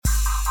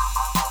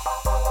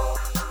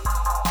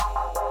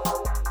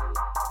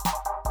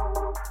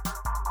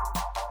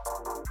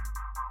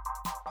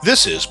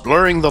This is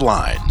Blurring the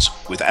Lines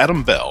with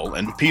Adam Bell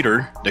and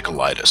Peter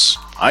Nicolaitis,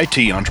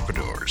 IT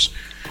entrepreneurs.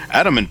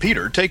 Adam and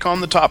Peter take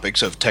on the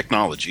topics of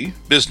technology,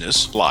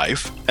 business,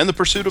 life, and the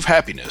pursuit of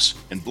happiness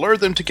and blur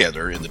them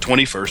together in the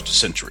 21st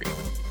century.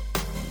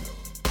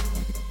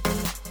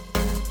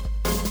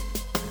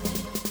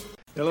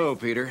 Hello,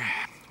 Peter.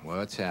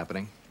 What's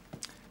happening?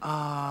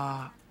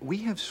 We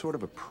have sort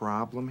of a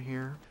problem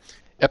here.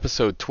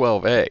 Episode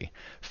 12A,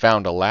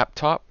 Found a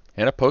Laptop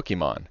and a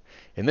Pokemon.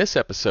 In this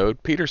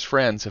episode, Peter's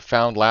friends have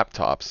found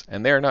laptops,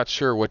 and they are not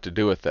sure what to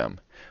do with them.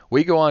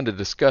 We go on to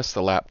discuss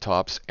the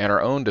laptops and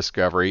our own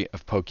discovery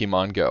of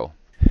Pokemon Go.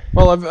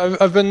 Well,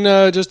 I've been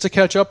just to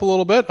catch up a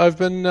little bit. I've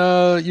been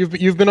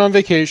you've been on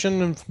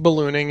vacation and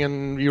ballooning,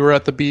 and you were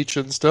at the beach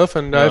and stuff,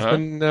 and I've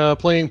been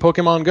playing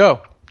Pokemon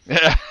Go.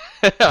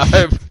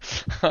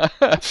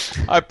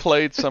 I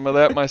played some of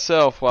that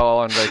myself while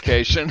on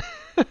vacation.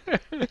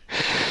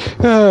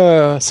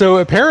 So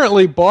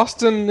apparently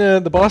Boston,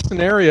 the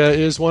Boston area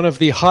is one of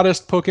the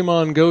hottest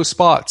Pokemon Go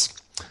spots.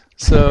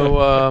 So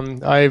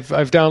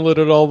I've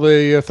downloaded all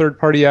the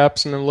third-party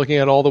apps and I'm looking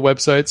at all the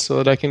websites so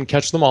that I can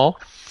catch them all.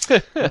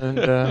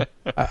 And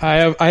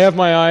I have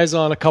my eyes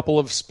on a couple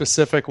of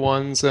specific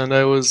ones, and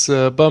I was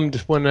bummed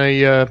when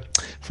I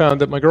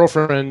found that my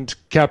girlfriend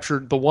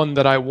captured the one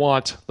that I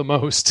want the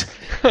most,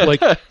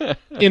 like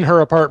in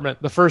her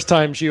apartment. The first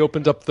time she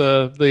opened up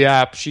the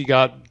app, she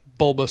got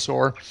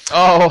Bulbasaur.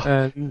 Oh,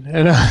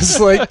 and I was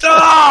like,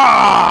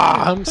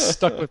 I'm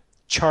stuck with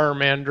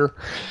Charmander.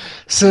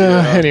 So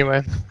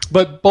anyway,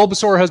 but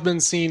Bulbasaur has been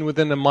seen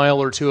within a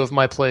mile or two of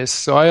my place,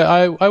 so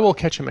I will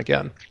catch him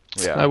again.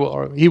 yeah. I will.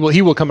 Or he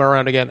will come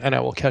around again, and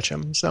I will catch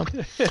him. So,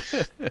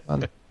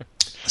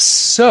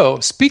 so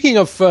speaking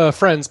of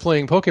friends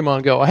playing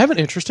Pokemon Go, I have an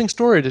interesting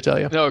story to tell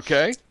you.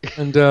 Okay.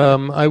 And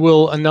I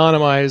will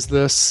anonymize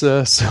this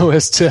so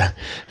as to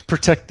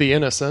protect the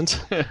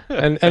innocent,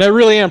 and I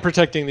really am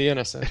protecting the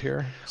innocent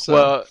here. So.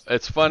 Well,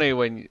 it's funny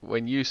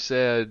when you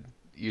said,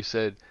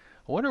 I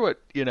wonder what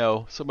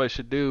somebody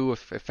should do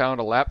if they found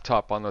a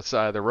laptop on the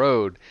side of the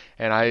road,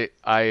 and I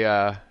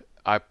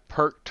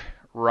perked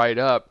right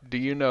up. Do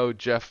you know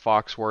Jeff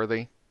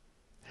Foxworthy?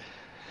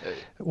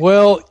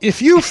 Well,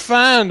 if you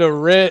find a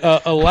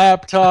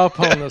laptop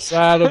on the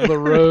side of the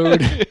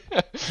road,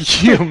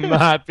 you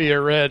might be a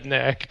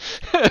redneck.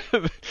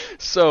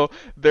 So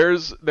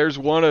there's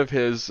one of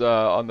his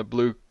on the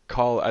Blue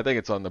Collar, I think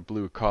it's on the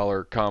Blue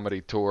Collar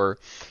Comedy Tour.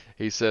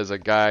 He says a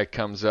guy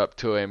comes up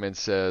to him and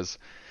says,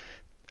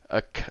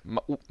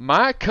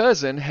 "My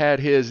cousin had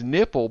his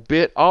nipple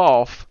bit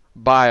off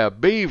by a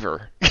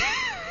beaver,"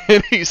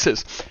 and he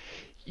says,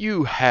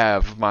 "You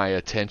have my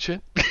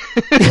attention."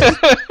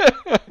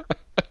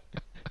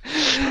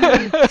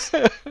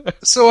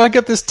 So I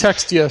got this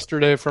text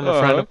yesterday from a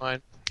friend of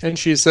mine, and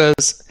she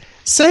says,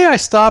 "Say I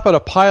stop at a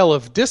pile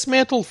of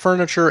dismantled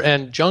furniture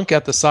and junk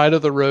at the side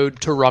of the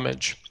road to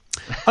rummage.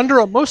 Under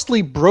a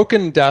mostly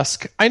broken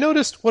desk, I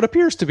noticed what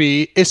appears to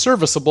be a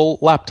serviceable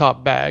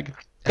laptop bag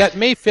that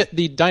may fit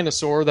the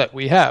dinosaur that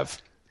we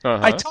have.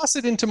 I toss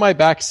it into my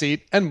back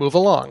seat and move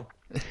along.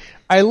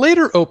 I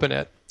later open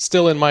it,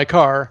 still in my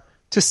car,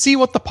 to see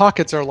what the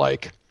pockets are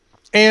like.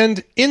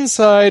 And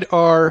inside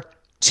are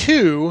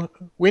 2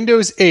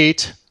 Windows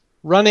 8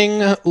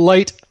 running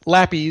light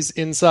lappies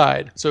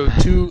inside. So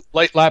 2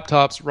 light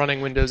laptops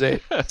running Windows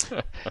 8.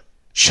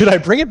 Should I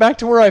bring it back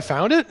to where I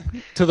found it?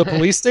 To the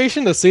police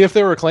station to see if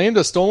they were claimed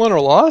as stolen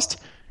or lost?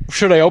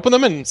 Should I open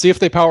them and see if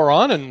they power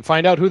on and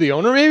find out who the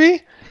owner may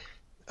be?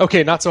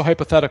 Okay, not so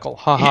hypothetical.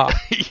 Haha.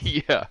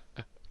 Yeah.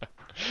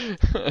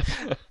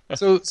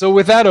 So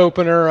with that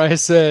opener, I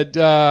said,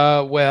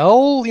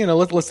 well,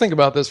 let's think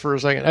about this for a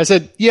second. I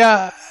said, 2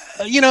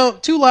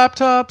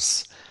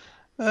 laptops.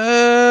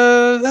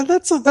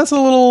 That's a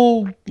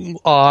little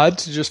odd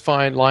to just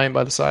find lying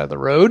by the side of the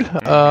road.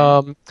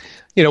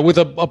 With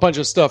a bunch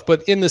of stuff.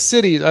 But in the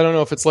city, I don't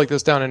know if it's like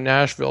this down in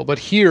Nashville, but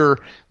here,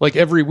 like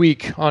every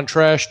week on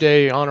trash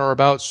day, on or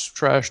about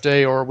trash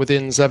day, or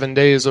within 7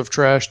 days of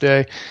trash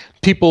day,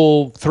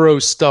 people throw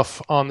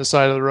stuff on the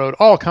side of the road,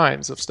 all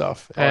kinds of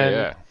stuff.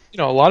 And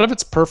a lot of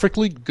it's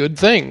perfectly good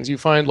things. You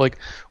find like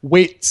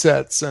weight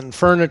sets and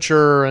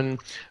furniture, and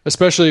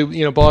especially,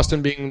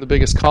 Boston being the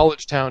biggest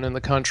college town in the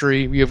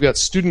country, you've got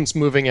students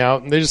moving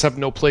out and they just have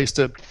no place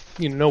to,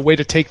 no way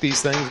to take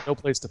these things, no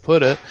place to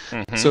put it.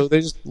 So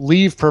they just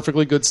leave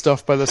perfectly good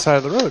stuff by the side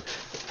of the road.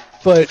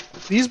 But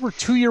these were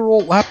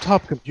 2-year-old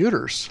laptop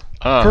computers,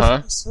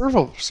 perfectly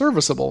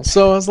serviceable.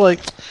 So I was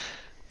like,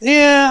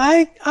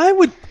 yeah, I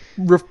would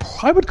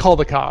call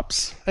the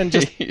cops and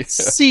just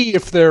see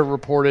if they're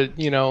reported,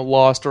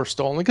 lost or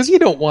stolen, because you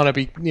don't want to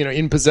be,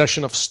 in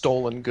possession of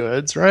stolen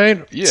goods,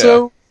 right?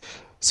 Yeah.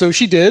 So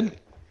she did.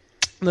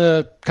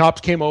 The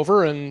cops came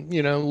over and,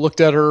 looked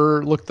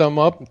them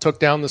up, took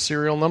down the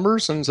serial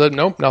numbers and said,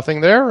 nope,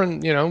 nothing there.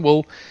 And,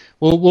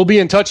 we'll be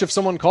in touch if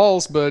someone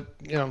calls, but,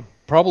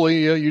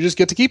 probably you just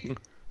get to keep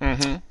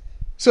them.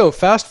 So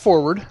fast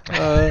forward.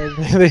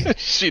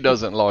 She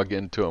doesn't log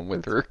into them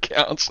with her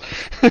accounts.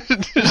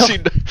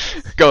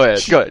 Go ahead.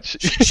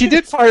 She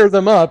did fire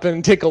them up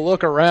and take a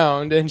look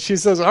around, and she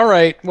says, all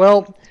right,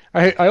 well,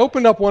 I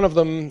opened up one of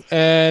them,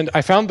 and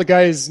I found the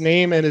guy's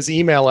name and his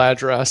email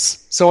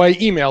address. So I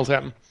emailed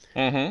him.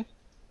 Mm-hmm.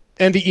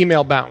 And the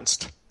email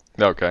bounced.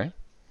 Okay.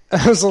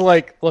 I was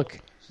like, look,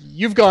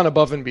 you've gone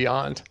above and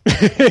beyond.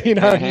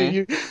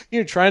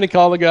 You're trying to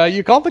call the guy.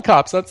 You called the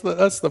cops.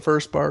 That's the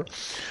first part.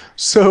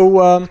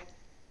 So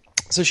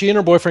she and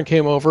her boyfriend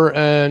came over,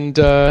 and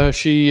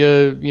she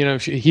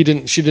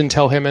didn't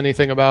tell him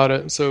anything about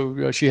it.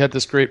 So she had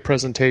this great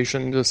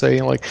presentation to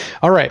say, like,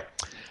 all right,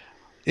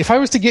 if I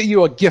was to get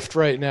you a gift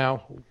right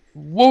now,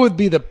 what would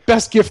be the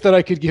best gift that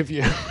I could give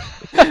you?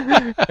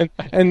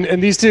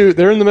 and these two,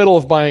 they're in the middle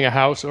of buying a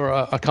house or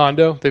a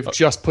condo. They've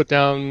just put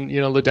down,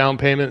 the down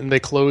payment, and they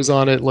close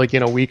on it like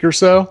in a week or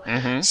so.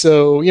 Mm-hmm.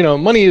 So,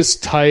 money is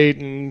tight,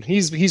 and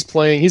he's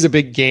playing. He's a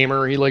big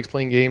gamer. He likes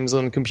playing games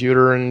on the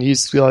computer, and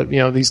he's got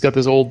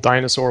this old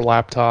dinosaur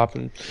laptop.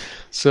 And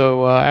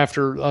so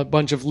after a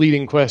bunch of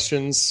leading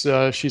questions,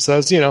 she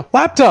says,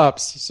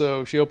 laptops.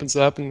 So she opens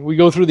it up, and we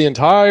go through the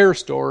entire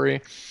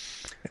story,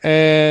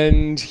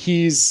 and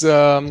he's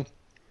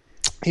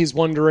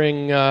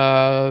wondering,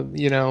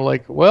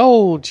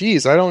 well,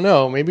 geez, I don't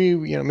know. Maybe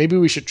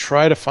we should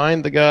try to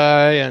find the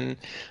guy and,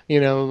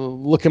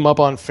 look him up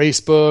on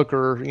Facebook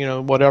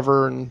or,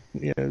 whatever.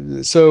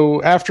 And,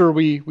 so after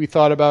we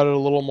thought about it a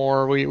little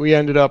more, we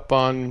ended up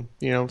on,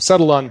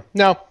 settled on,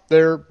 no,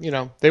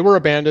 they were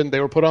abandoned. They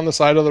were put on the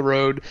side of the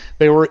road.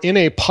 They were in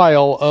a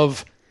pile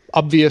of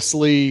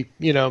obviously,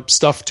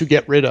 stuff to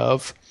get rid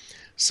of.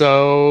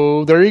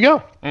 So there you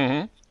go.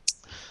 Mm-hmm.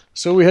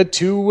 So we had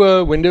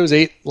two Windows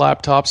 8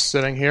 laptops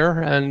sitting here,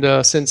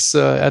 and since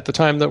at the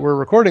time that we're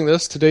recording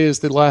this, today is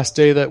the last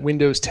day that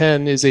Windows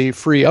 10 is a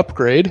free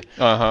upgrade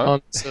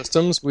on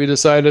systems, we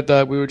decided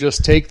that we would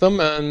just take them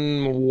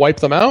and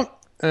wipe them out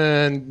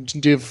and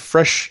do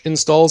fresh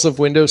installs of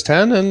Windows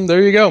 10, and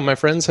there you go. My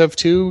friends have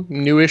two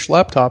newish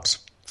laptops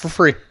for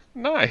free.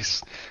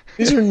 Nice.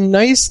 These are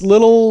nice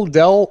little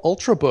Dell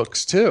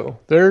Ultrabooks, too.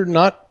 They're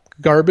not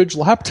garbage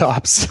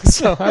laptops.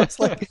 So I was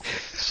like,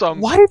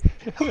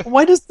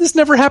 why does this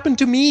never happen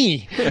to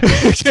me?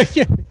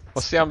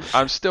 Well, see,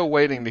 I'm still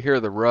waiting to hear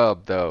the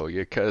rub, though,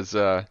 because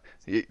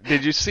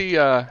did you see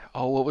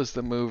what was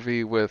the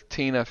movie with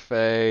Tina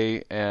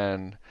Fey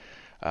and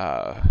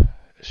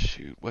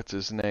what's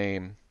his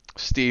name,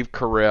 Steve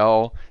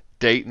Carell,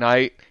 Date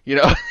Night?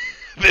 That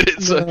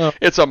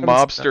it's a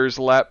mobster's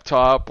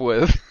laptop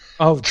with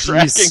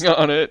tracking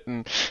on it,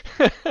 and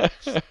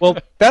well,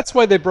 that's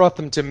why they brought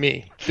them to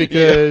me,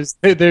 because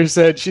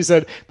she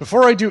said,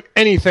 before I do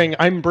anything,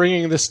 I'm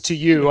bringing this to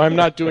you. I'm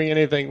not doing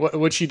anything.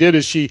 What she did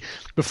is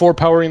before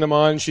powering them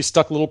on, she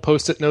stuck little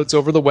Post-it notes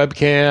over the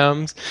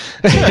webcams,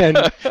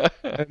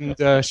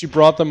 and she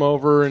brought them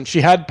over, and she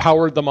had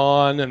powered them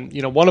on, and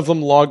one of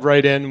them logged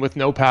right in with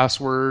no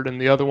password, and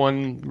the other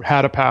one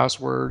had a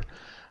password,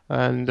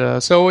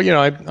 and so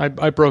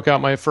I broke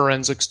out my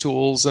forensics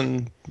tools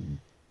and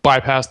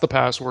bypass the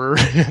password.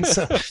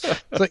 So,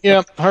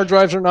 hard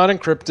drives are not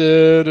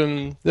encrypted,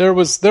 and there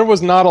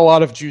was not a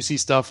lot of juicy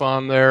stuff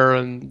on there,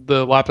 and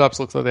the laptops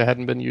looked like they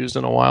hadn't been used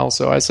in a while.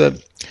 So I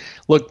said,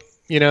 look,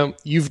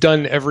 you've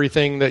done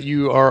everything that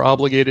you are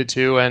obligated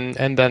to,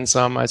 and then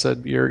some. I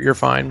said, you're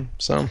fine.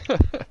 So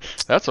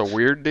that's a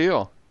weird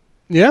deal.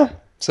 Yeah.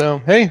 So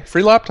hey,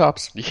 free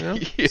laptops. Yeah.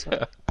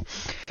 So.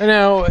 And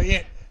now,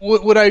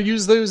 would I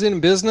use those in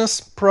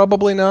business?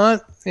 Probably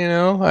not.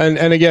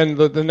 And again,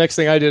 the next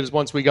thing I did is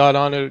once we got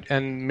on it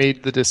and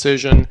made the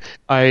decision,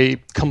 I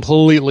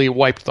completely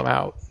wiped them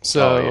out.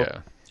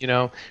 So,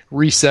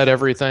 reset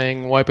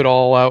everything, wipe it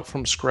all out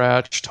from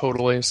scratch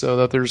totally, so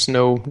that there's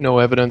no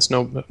evidence,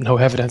 no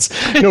remnants.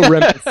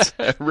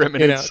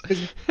 Remnants.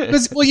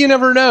 Well, you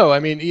never know.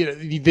 I mean,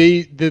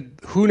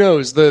 who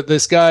knows?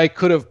 This guy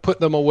could have put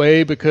them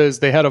away because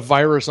they had a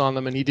virus on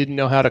them and he didn't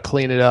know how to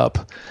clean it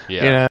up.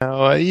 Yeah.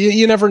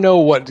 You never know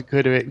what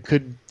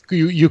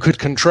you could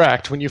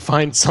contract when you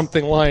find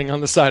something lying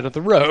on the side of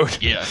the road.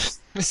 Yeah.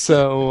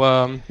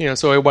 So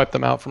so I wiped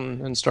them out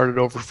and started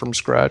over from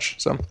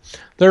scratch. So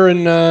they're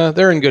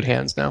in good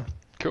hands now.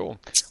 Cool.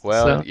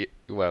 Well,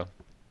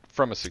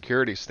 from a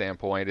security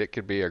standpoint, it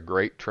could be a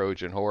great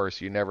Trojan horse.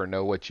 You never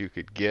know what you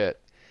could get.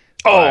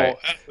 Put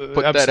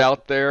absolutely. That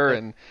out there,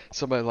 and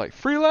somebody like,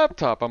 free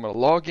laptop. I'm going to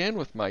log in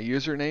with my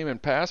username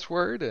and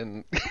password,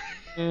 and.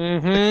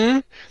 Mm-hmm.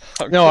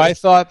 Okay. No, I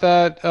thought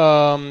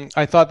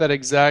that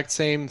exact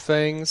same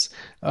things.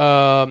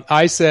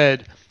 I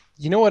said,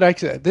 you know what?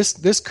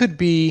 This could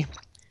be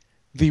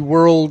the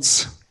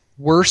world's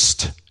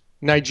worst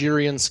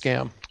Nigerian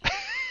scam.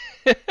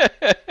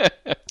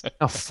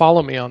 Now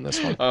follow me on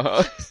this one.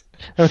 Uh-huh.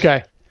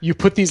 Okay, you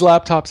put these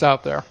laptops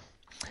out there,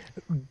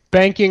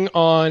 banking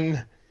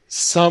on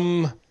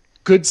some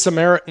good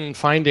Samaritan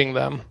finding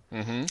them,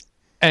 mm-hmm.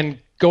 and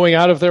going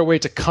out of their way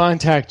to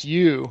contact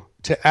you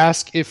to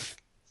ask if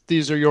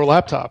these are your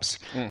laptops.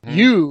 Mm-hmm.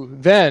 You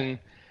then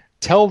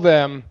tell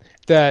them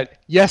that,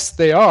 yes,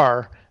 they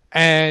are,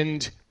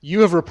 and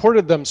you have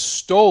reported them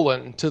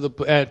stolen to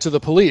the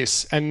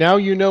police, and now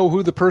you know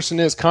who the person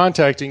is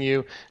contacting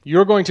you,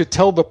 you're going to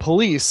tell the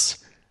police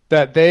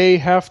that they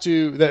have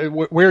to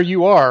where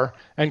you are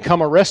and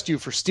come arrest you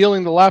for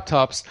stealing the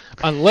laptops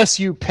unless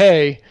you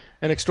pay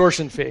an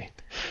extortion fee.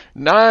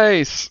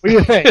 Nice. What do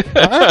you think?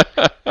 Huh?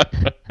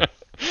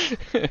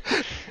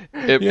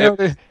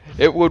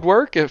 It would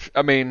work if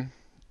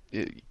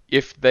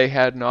they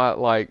had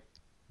not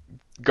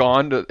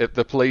gone to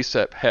the police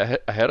ahead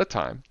of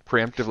time,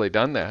 preemptively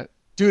done that.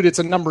 Dude, it's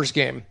a numbers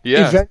game.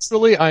 Yeah.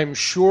 Eventually, I'm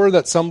sure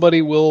that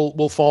somebody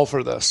will fall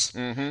for this.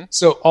 Mm-hmm.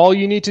 So all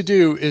you need to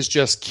do is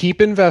just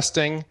keep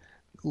investing,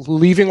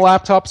 leaving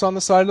laptops on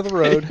the side of the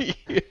road.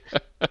 Yeah.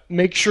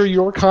 Make sure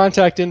your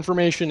contact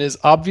information is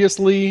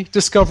obviously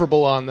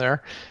discoverable on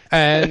there,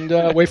 and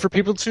wait for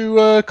people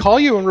to call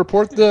you and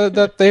report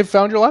that they've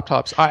found your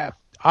laptops.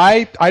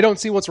 I don't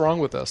see what's wrong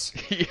with this.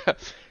 Yeah.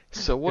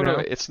 So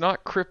it's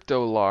not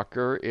Crypto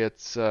Locker.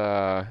 It's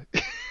garbage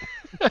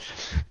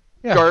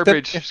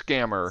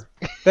scammer.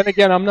 Then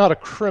again, I'm not a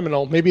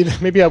criminal.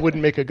 Maybe I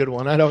wouldn't make a good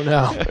one. I don't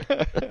know.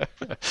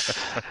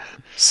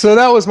 So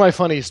that was my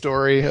funny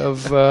story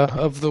of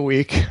the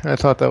week. I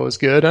thought that was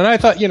good, and I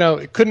thought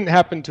it couldn't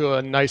happen to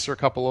a nicer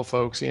couple of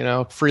folks.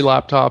 Free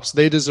laptops,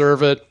 they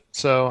deserve it.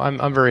 So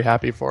I'm very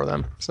happy for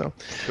them. So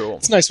cool.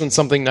 It's nice when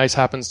something nice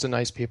happens to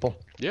nice people.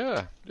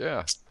 Yeah.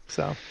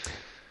 So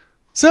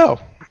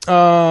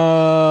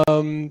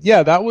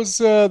that was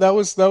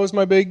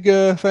my big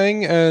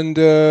thing, and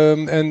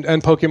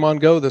Pokemon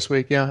Go this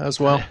week,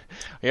 as well.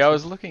 Yeah, I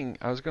was going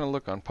to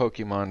look on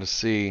Pokemon to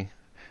see.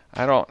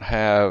 I don't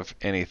have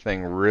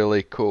anything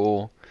really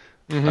cool,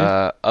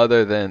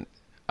 other than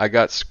I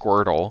got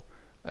Squirtle,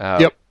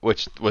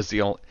 which was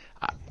the only.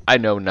 I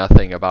know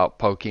nothing about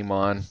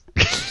Pokemon,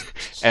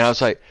 and I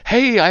was like,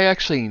 "Hey, I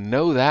actually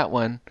know that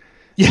one."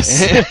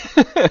 Yes,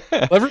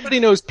 well, everybody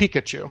knows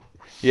Pikachu.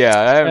 Yeah,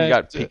 I haven't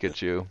got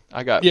Pikachu.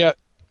 I got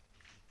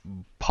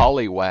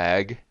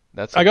Poliwag.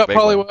 I got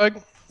Poliwag.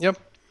 One. Yep.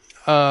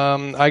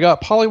 I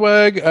got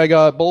Poliwag. I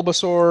got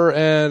Bulbasaur,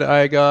 and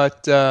I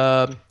got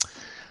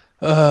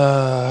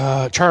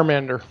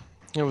Charmander.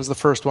 It was the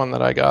first one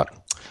that I got.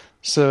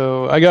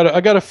 So I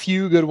got a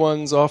few good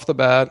ones off the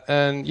bat,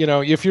 and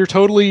if you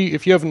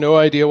have no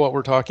idea what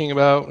we're talking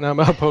about now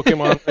about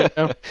Pokemon right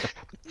now.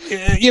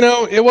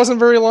 It wasn't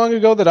very long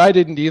ago that I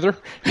didn't either.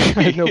 I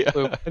had no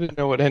clue. I didn't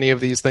know what any of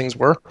these things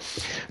were.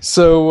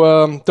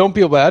 So don't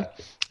feel bad.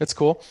 It's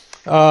cool.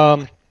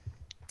 But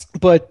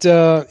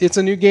it's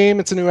a new game.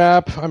 It's a new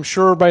app. I'm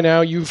sure by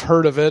now you've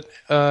heard of it.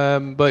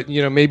 But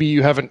maybe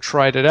you haven't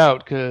tried it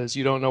out because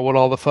you don't know what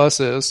all the fuss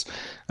is.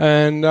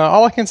 And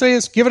all I can say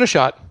is give it a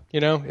shot.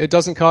 It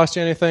doesn't cost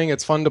you anything.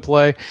 It's fun to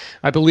play.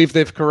 I believe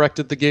they've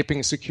corrected the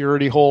gaping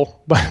security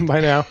hole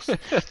by now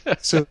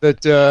so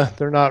that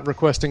they're not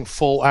requesting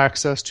full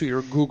access to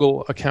your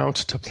Google account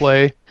to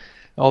play.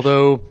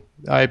 Although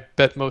I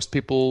bet most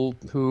people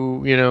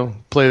who,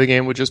 play the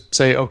game would just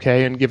say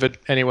okay and give it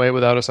anyway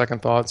without a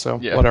second thought. So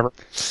whatever.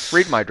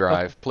 Read my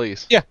drive,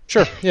 please. Yeah,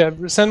 sure. Yeah,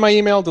 send my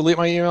email, delete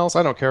my emails.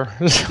 I don't care.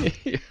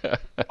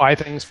 Buy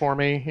things for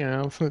me,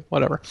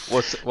 whatever.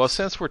 Well,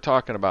 since we're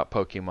talking about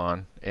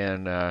Pokemon,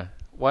 and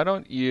why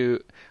don't you...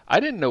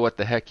 I didn't know what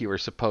the heck you were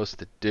supposed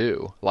to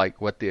do,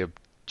 what the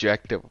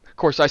objective... Of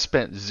course, I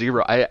spent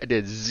zero. I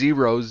did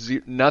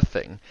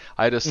nothing.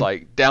 I just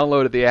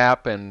downloaded the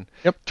app and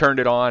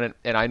turned it on,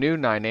 and I knew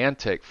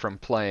Niantic from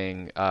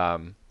playing...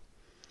 They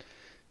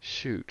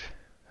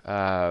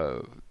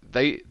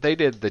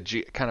did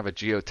the kind of a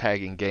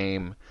geotagging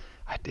game.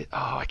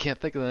 I can't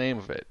think of the name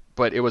of it,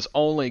 but it was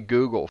only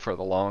Google for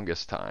the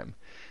longest time.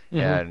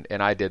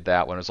 And I did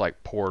that when it was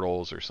like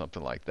Portals or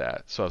something like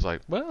that. So I was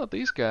like, well,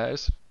 these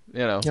guys,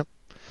 Yep.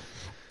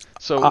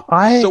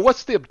 So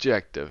what's the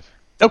objective?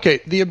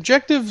 Okay, the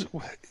objective,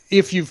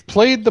 if you've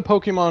played the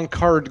Pokemon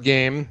card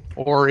game,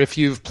 or if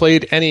you've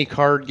played any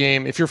card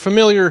game, if you're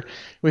familiar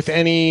with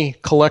any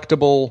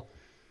collectible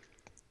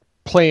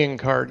playing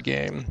card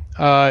game,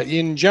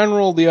 in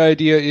general, the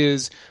idea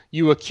is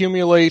you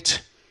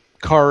accumulate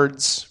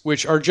cards,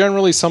 which are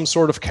generally some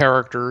sort of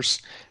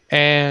characters,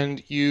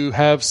 and you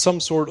have some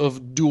sort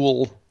of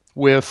duel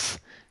with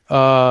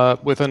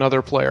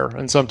another player,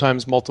 and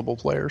sometimes multiple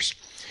players.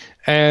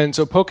 And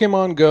so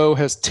Pokemon Go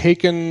has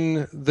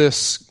taken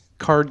this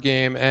card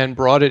game and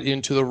brought it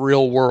into the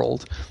real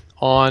world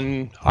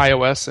on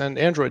iOS and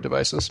Android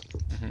devices.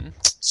 Mm-hmm.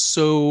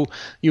 So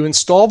you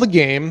install the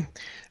game,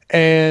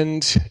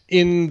 and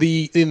in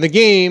the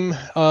game,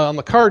 on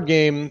the card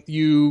game,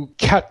 you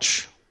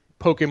catch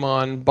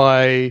Pokemon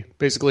by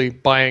basically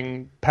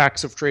buying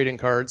packs of trading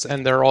cards,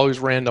 and they're always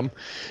random,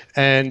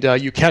 and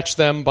you catch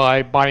them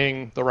by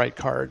buying the right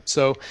card.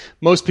 So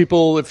most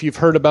people, if you've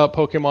heard about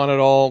Pokemon at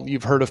all,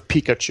 you've heard of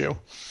Pikachu.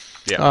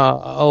 Yeah.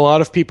 A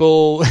lot of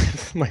people,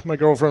 my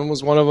girlfriend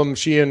was one of them.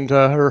 She and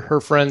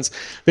her friends,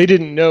 they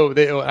didn't know.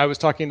 I was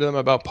talking to them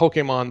about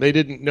Pokemon. They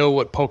didn't know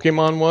what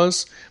Pokemon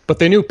was, but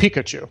they knew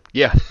Pikachu.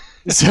 Yeah.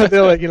 So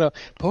they're like,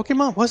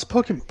 Pokemon? What's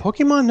Pokemon?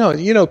 Pokemon?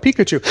 No,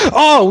 Pikachu.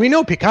 Oh, we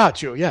know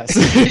Pikachu, yes.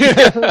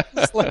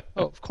 Like,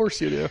 oh, course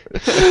you do.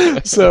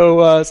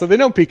 So they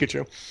know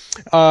Pikachu.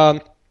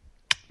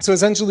 So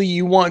essentially,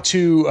 you want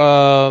to,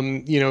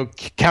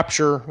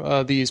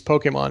 capture these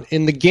Pokemon.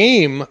 In the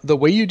game, the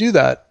way you do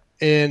that,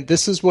 and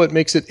this is what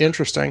makes it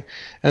interesting,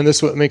 and this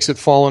is what makes it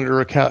fall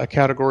under a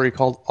category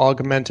called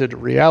augmented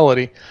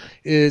reality,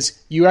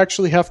 is you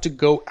actually have to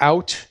go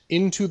out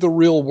into the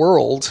real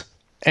world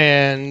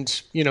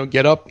and,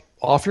 get up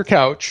off your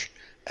couch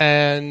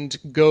and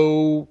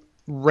go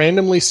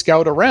randomly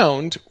scout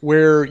around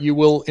where you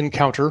will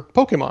encounter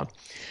Pokemon.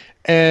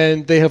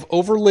 And they have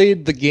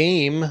overlaid the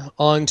game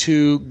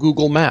onto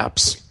Google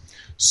Maps.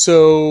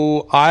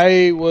 So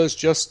I was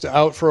just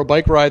out for a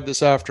bike ride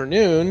this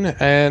afternoon,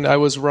 and I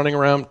was running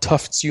around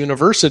Tufts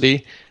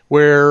University,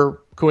 where,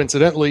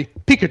 coincidentally,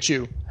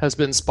 Pikachu has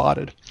been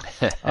spotted.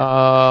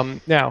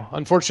 Now,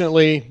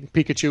 unfortunately,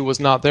 Pikachu was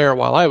not there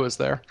while I was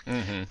there.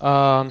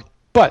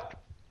 But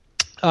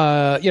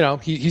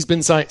he's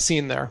been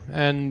seen there,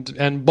 and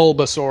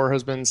Bulbasaur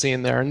has been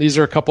seen there. And these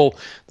are a couple.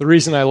 The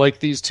reason I like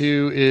these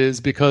two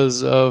is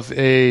because of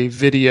a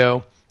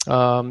video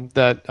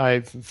that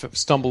I've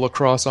stumbled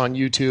across on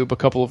YouTube a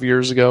couple of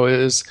years ago.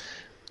 Is,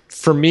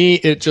 for me,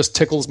 it just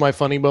tickles my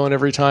funny bone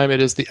every time.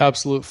 It is the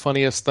absolute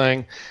funniest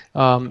thing.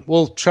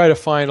 We'll try to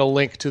find a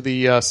link to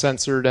the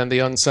censored and the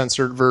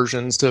uncensored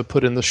versions to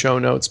put in the show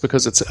notes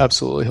because it's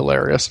absolutely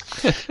hilarious.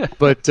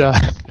 But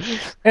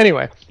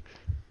anyway.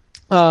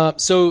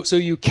 So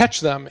you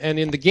catch them, and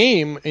in the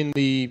game, in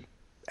the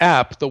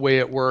app, the way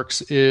it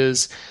works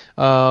is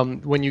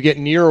when you get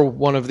near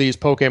one of these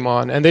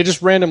Pokemon, and they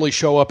just randomly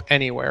show up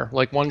anywhere.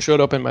 Like one showed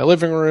up in my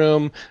living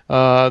room,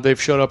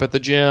 they've showed up at the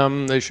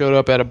gym, they showed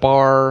up at a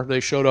bar, they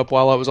showed up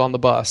while I was on the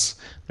bus.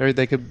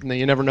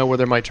 You never know where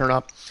they might turn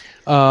up.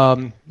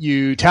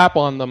 You tap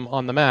on them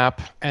on the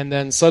map, and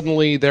then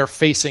suddenly they're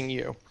facing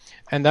you.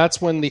 And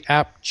that's when the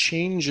app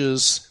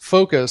changes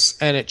focus,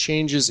 and it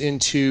changes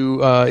into,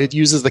 it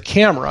uses the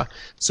camera.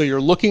 So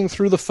you're looking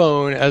through the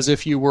phone as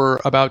if you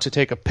were about to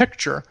take a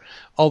picture,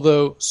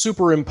 although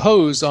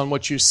superimposed on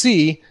what you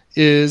see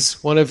is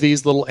one of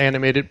these little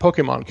animated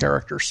Pokemon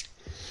characters.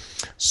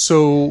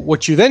 So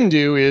what you then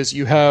do is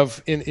you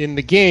have in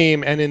the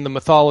game and in the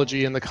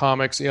mythology in the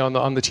comics, on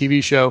the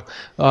TV show,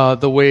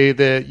 the way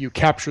that you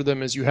capture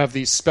them is you have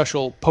these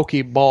special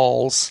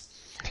Pokeballs,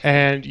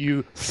 and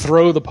you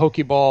throw the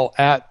Pokeball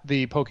at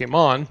the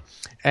Pokemon,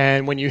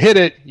 and when you hit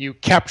it, you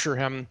capture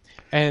him,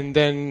 and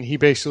then he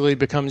basically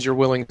becomes your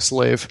willing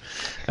slave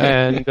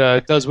and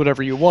does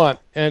whatever you want.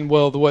 And,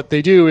 well, what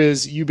they do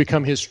is you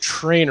become his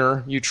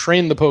trainer. You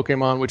train the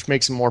Pokemon, which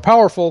makes him more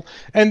powerful,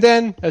 and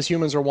then, as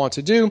humans are wont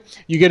to do,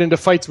 you get into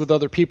fights with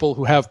other people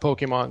who have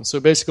Pokemon. So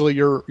basically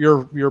your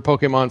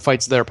Pokemon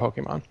fights their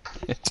Pokemon.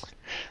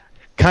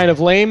 Kind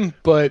of lame,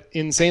 but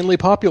insanely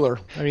popular.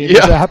 I mean,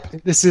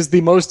 this is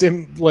the most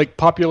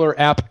popular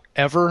app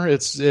ever. In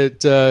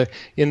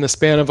the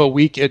span of a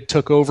week, it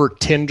took over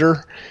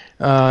Tinder.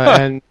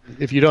 And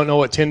if you don't know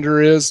what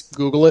Tinder is,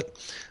 Google it.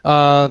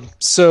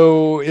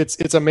 So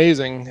it's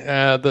amazing,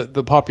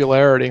 the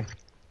popularity.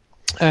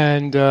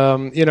 And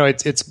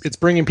it's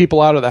bringing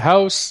people out of the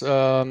house.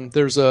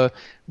 There's a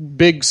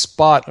big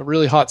spot, a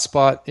really hot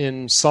spot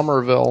in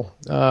Somerville,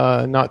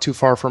 not too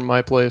far from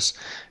my place,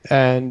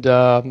 and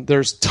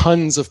there's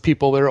tons of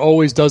people. There are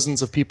always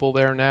dozens of people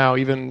there now,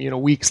 even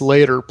weeks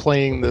later,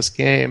 playing this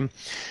game.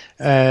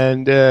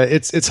 And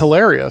it's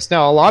hilarious.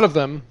 Now, a lot of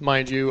them,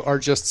 mind you, are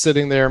just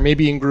sitting there,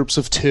 maybe in groups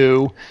of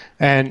two,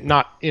 and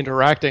not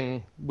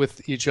interacting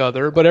with each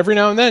other. But every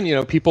now and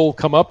then, people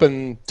come up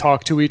and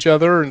talk to each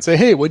other and say,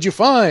 "Hey, what'd you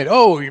find?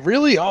 Oh,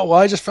 really? Oh, well,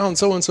 I just found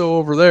so and so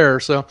over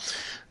there." So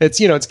it's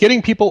it's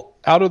getting people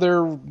out of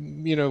their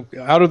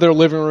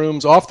living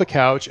rooms, off the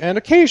couch, and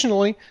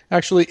occasionally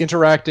actually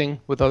interacting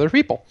with other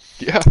people.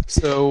 Yeah.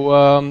 So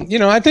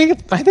I think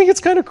it's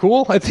kind of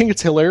cool. I think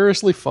it's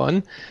hilariously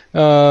fun.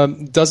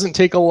 Doesn't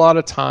take a lot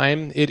of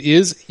time.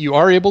 You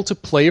are able to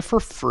play for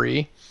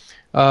free.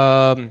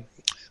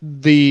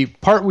 The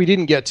part we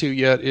didn't get to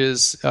yet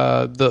is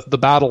the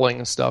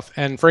battling stuff,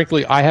 and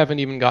frankly, I haven't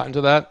even gotten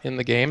to that in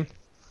the game.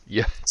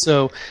 Yeah.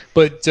 So,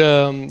 but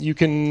you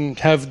can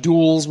have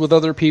duels with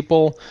other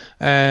people,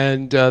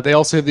 and they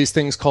also have these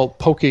things called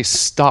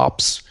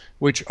Pokestops,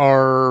 which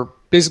are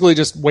basically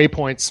just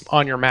waypoints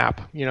on your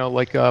map,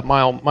 like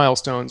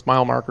milestones,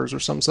 mile markers or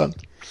some such.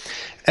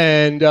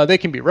 And they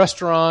can be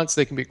restaurants,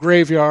 they can be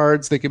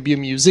graveyards, they can be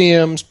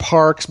museums,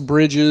 parks,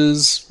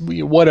 bridges,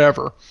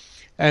 whatever.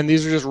 And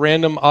these are just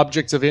random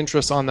objects of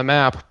interest on the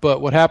map.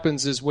 But what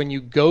happens is when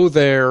you go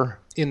there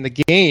in the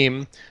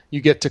game,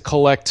 you get to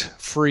collect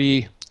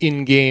free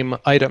in-game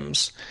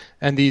items.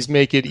 And these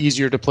make it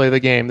easier to play the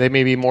game. They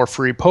may be more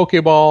free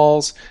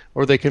Pokeballs,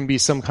 or they can be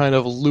some kind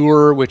of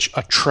lure which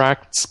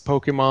attracts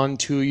Pokemon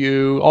to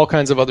you, all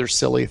kinds of other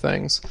silly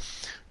things.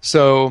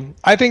 So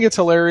I think it's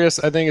hilarious.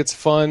 I think it's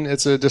fun.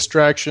 It's a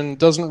distraction.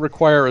 Doesn't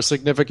require a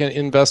significant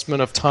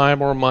investment of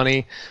time or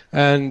money,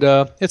 and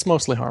it's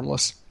mostly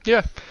harmless.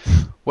 Yeah.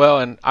 Well,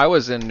 and I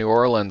was in New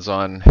Orleans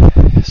on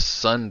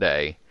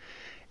Sunday,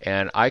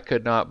 and I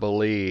could not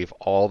believe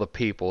all the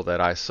people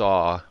that I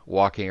saw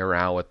walking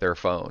around with their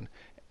phone.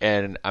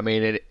 And I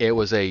mean, it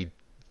was a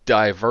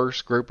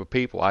diverse group of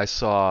people. I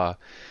saw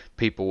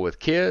people with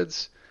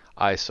kids.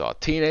 I saw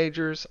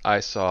teenagers. I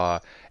saw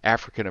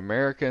African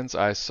Americans.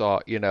 I saw,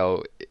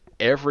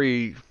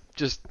 every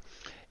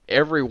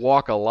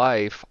walk of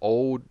life.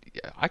 Old.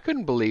 I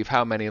couldn't believe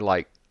how many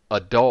like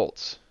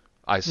adults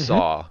I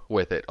saw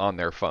with it on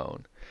their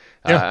phone.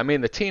 Yeah. I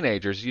mean, the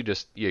teenagers,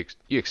 you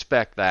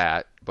expect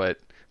that, but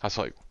I was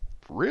like,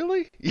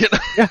 really? Yeah,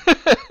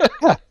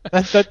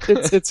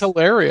 it's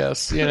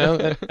hilarious,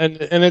 and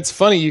it's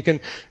funny. You can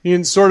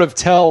sort of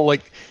tell.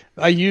 Like,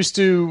 I used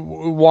to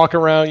walk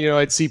around,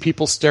 I'd see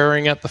people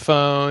staring at the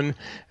phone,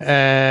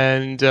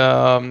 and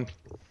now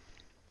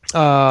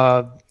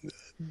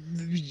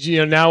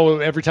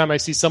every time I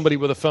see somebody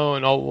with a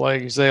phone, I'll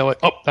like say like,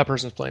 oh, that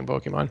person's playing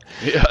Pokemon.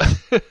 Yeah.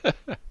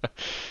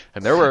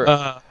 And there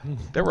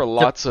were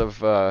lots of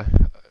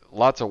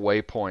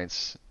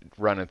waypoints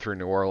running through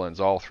New Orleans,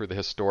 all through the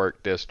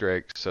historic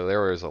district. So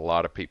there was a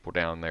lot of people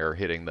down there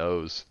hitting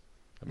those.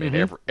 I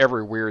mean,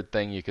 every weird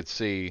thing you could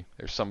see,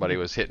 there's somebody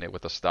was hitting it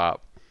with a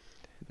stop.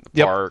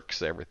 The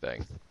parks,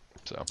 everything.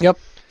 So. Yep.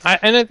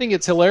 And I think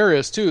it's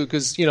hilarious too,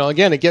 because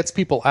again, it gets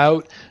people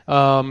out.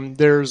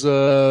 There's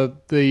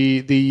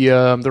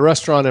the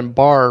restaurant and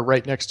bar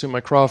right next to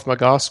my Krav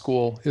Maga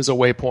school is a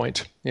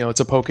waypoint. It's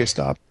a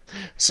Pokestop,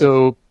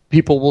 so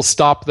people will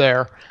stop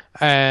there,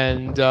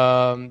 and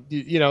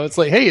it's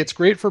like, hey, it's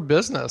great for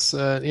business.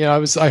 I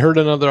heard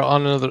another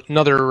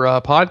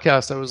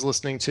podcast I was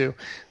listening to.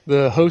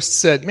 The host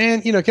said,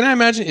 man, can I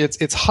imagine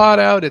it's hot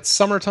out, it's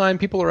summertime,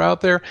 people are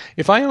out there.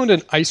 If I owned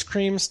an ice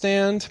cream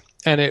stand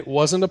and it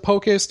wasn't a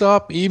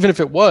Pokestop, even if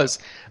it was,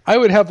 I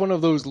would have one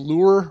of those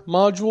lure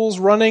modules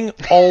running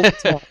all the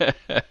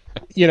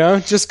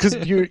time. Just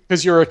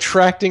because you're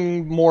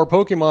attracting more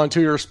Pokemon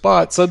to your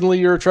spot, suddenly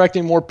you're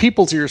attracting more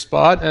people to your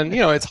spot, and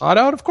it's hot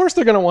out. Of course,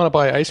 they're going to want to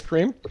buy ice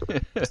cream.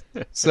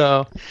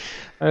 So,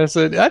 I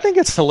said, I think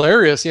it's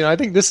hilarious. I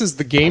think this is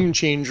the game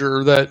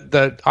changer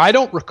that I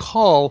don't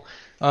recall.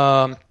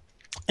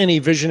 Any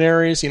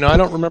visionaries, I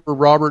don't remember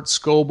Robert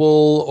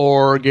Scoble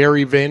or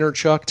Gary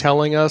Vaynerchuk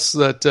telling us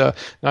that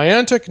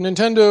Niantic,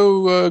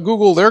 Nintendo,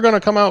 Google, they're going to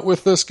come out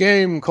with this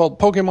game called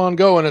Pokemon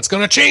Go, and it's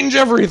going to change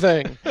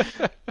everything.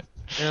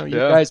 You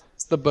guys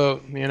missed the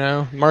boat.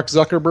 Mark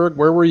Zuckerberg,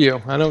 where were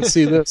you? I don't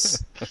see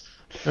this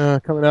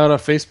coming out on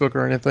Facebook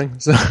or anything.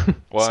 So,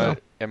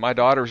 and my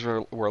daughters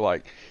were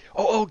like,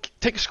 "Oh,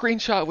 take a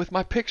screenshot with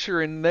my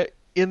picture in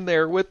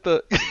there with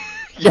the."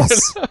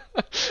 Yes.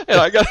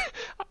 And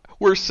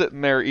we're sitting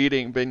there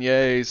eating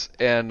beignets,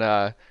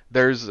 and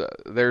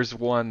there's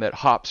one that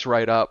hops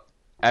right up,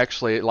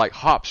 actually like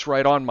hops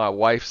right on my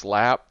wife's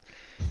lap.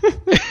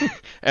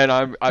 And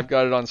I've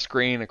got it on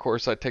screen. Of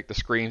course, I take the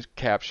screen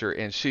capture,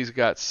 and she's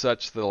got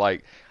such the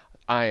like,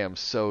 I am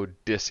so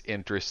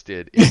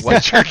disinterested in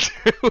what you're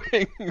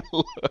doing.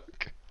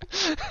 Look.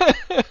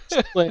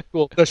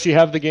 Cool. Does she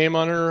have the game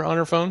on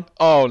her phone?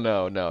 Oh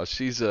no,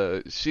 she's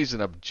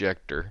an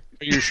objector.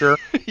 Are you sure?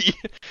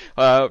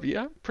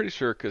 Yeah, I'm pretty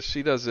sure, because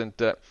she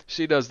doesn't.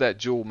 She does that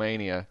Jewel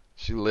Mania.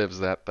 She lives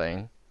that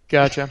thing.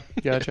 Gotcha.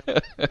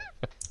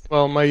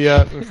 Well,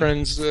 my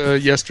friends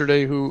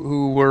yesterday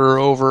who were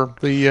over,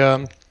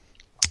 the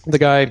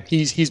guy,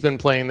 he's been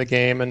playing the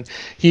game, and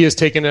he has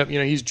taken up.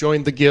 He's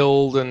joined the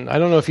guild, and I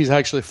don't know if he's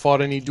actually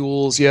fought any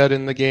duels yet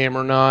in the game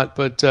or not,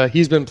 but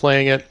he's been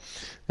playing it.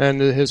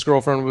 And his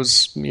girlfriend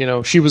was,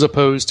 she was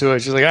opposed to it.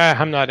 She's like,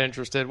 I'm not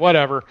interested.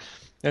 Whatever.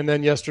 And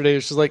then yesterday,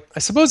 she's like, I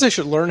suppose I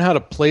should learn how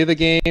to play the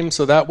game,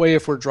 so that way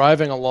if we're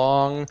driving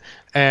along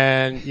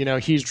and,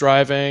 he's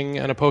driving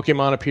and a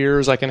Pokemon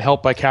appears, I can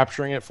help by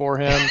capturing it for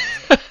him.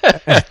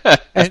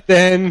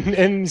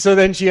 and so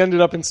then she ended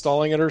up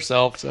installing it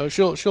herself, so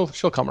she'll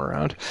come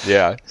around.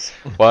 Yeah.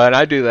 Well, and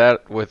I do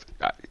that with,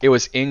 it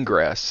was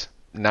Ingress.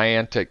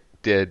 Niantic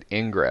did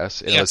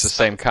Ingress. It was the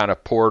same kind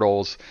of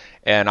portals.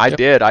 And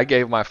I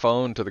gave my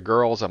phone to the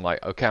girls. I'm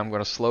like, okay, I'm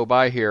going to slow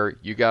by here.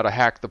 You got to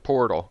hack the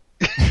portal.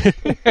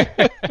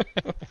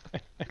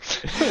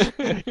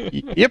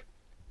 Yep.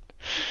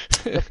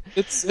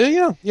 It's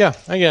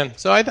again.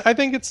 So I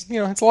think it's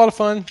it's a lot of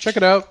fun. Check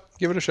it out,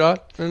 give it a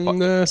shot,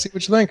 and see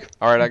what you think.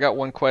 All right, I got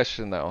one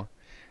question though.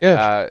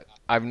 Yeah.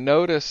 I've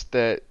noticed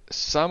that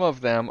some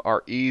of them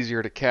are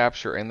easier to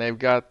capture, and they've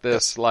got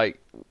this like,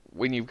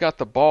 when you've got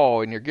the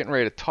ball and you're getting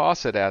ready to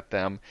toss it at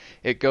them,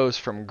 it goes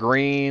from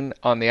green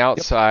on the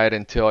outside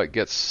until it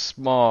gets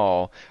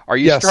small. Are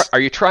you are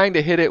you trying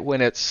to hit it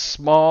when it's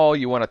small?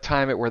 You want to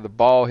time it where the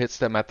ball hits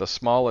them at the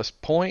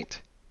smallest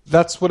point?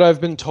 That's what I've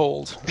been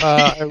told.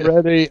 I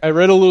read a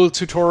little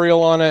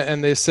tutorial on it,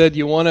 and they said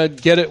you want to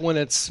get it when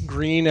it's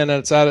green and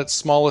it's at its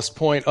smallest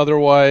point.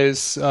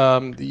 Otherwise,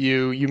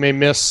 you may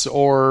miss,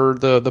 or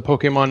the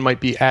Pokemon might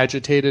be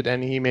agitated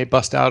and he may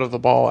bust out of the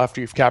ball after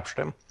you've captured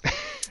him.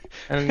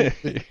 And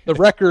the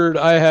record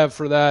I have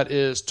for that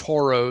is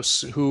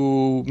Tauros,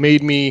 who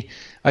made me.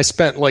 I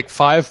spent like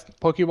 5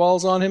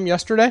 Pokeballs on him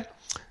yesterday.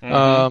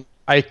 Mm-hmm.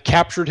 I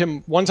captured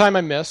him one time.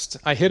 I missed.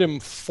 I hit him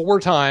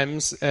 4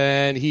 times,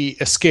 and he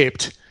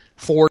escaped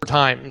 4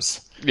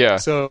 times. Yeah.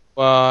 So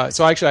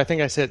actually, I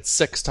think I hit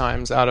 6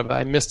 times out of it.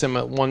 I missed him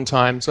at one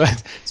time, so I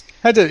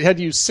had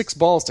to use 6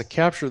 balls to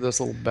capture this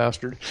little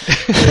bastard.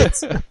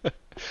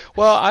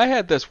 Well, I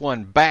had this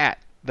one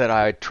bat that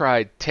I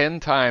tried 10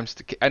 times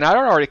and I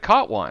already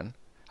caught one.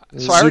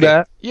 So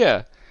Zudat?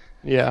 Yeah.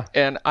 Yeah.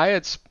 And I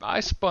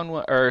spun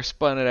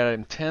it at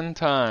him 10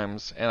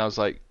 times, and I was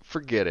like,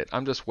 forget it.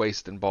 I'm just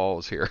wasting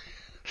balls here.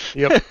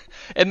 Yep.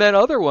 And then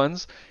other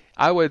ones,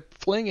 I would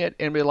fling it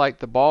and be like,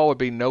 the ball would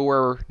be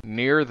nowhere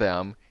near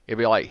them. It'd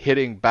be like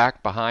hitting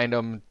back behind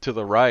them to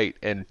the right,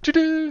 and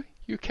you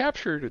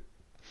captured it.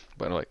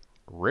 But I'm like,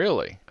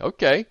 really?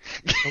 Okay.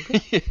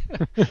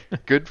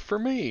 Good for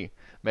me.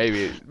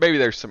 Maybe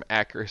there's some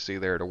accuracy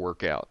there to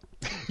work out.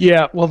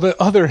 Yeah, well, the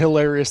other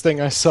hilarious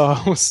thing I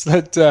saw was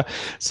that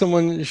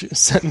someone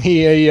sent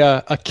me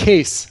a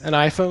case, an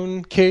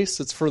iPhone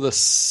case. It's for the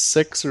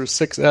 6 or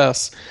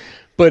 6S,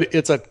 but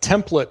it's a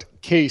template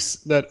case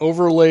that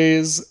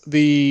overlays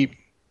the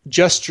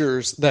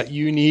gestures that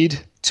you need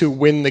to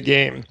win the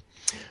game.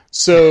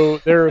 So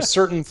there are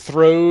certain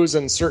throws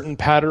and certain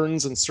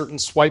patterns and certain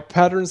swipe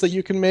patterns that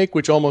you can make,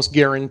 which almost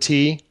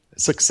guarantee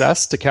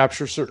success to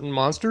capture certain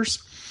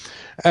monsters.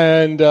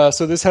 And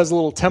so this has a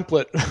little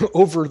template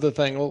over the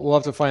thing. We'll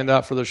have to find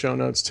out for the show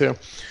notes too.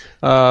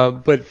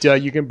 But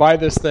you can buy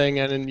this thing,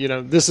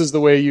 and this is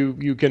the way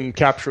you can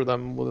capture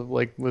them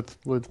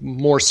with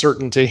more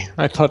certainty.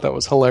 I thought that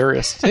was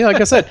hilarious. So, yeah,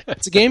 like I said,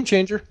 it's a game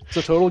changer. It's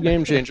a total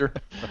game changer.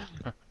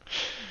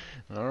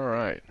 All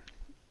right.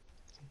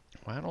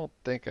 Well, I don't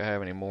think I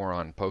have any more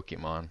on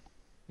Pokemon.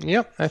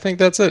 Yep, I think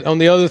that's it. On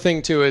the other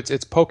thing too, it's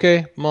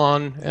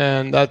Pokemon,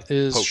 and that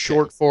is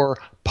short for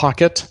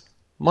Pocket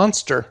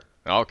Monster.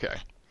 Okay.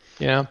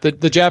 Yeah,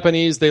 the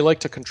Japanese, they like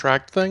to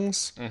contract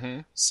things. Mm-hmm.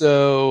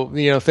 So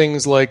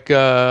things like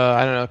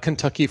I don't know,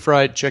 Kentucky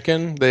Fried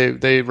Chicken,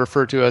 they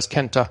refer to as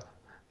Kenta.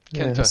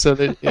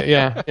 Kenta.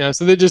 Yeah, so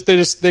so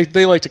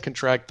they like to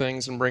contract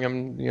things and bring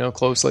them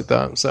close like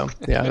that. So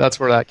yeah, that's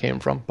where that came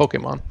from.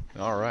 Pokemon.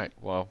 All right.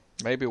 Well,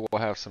 maybe we'll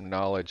have some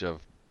knowledge of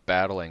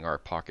battling our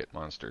pocket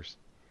monsters.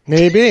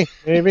 Maybe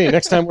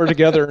next time we're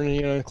together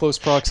in close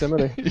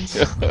proximity.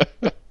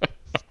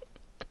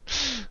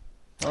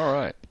 All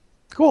right.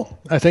 Cool.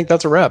 I think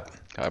that's a wrap.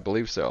 I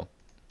believe so.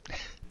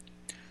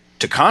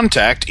 To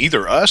contact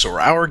either us or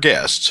our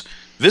guests,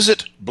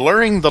 visit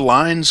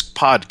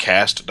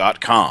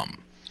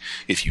blurringthelinespodcast.com.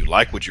 If you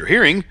like what you're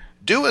hearing,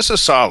 do us a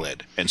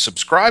solid and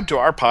subscribe to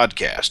our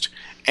podcast.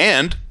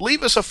 And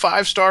leave us a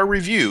 5-star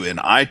review in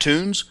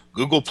iTunes,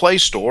 Google Play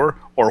Store,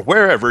 or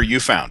wherever you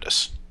found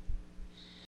us.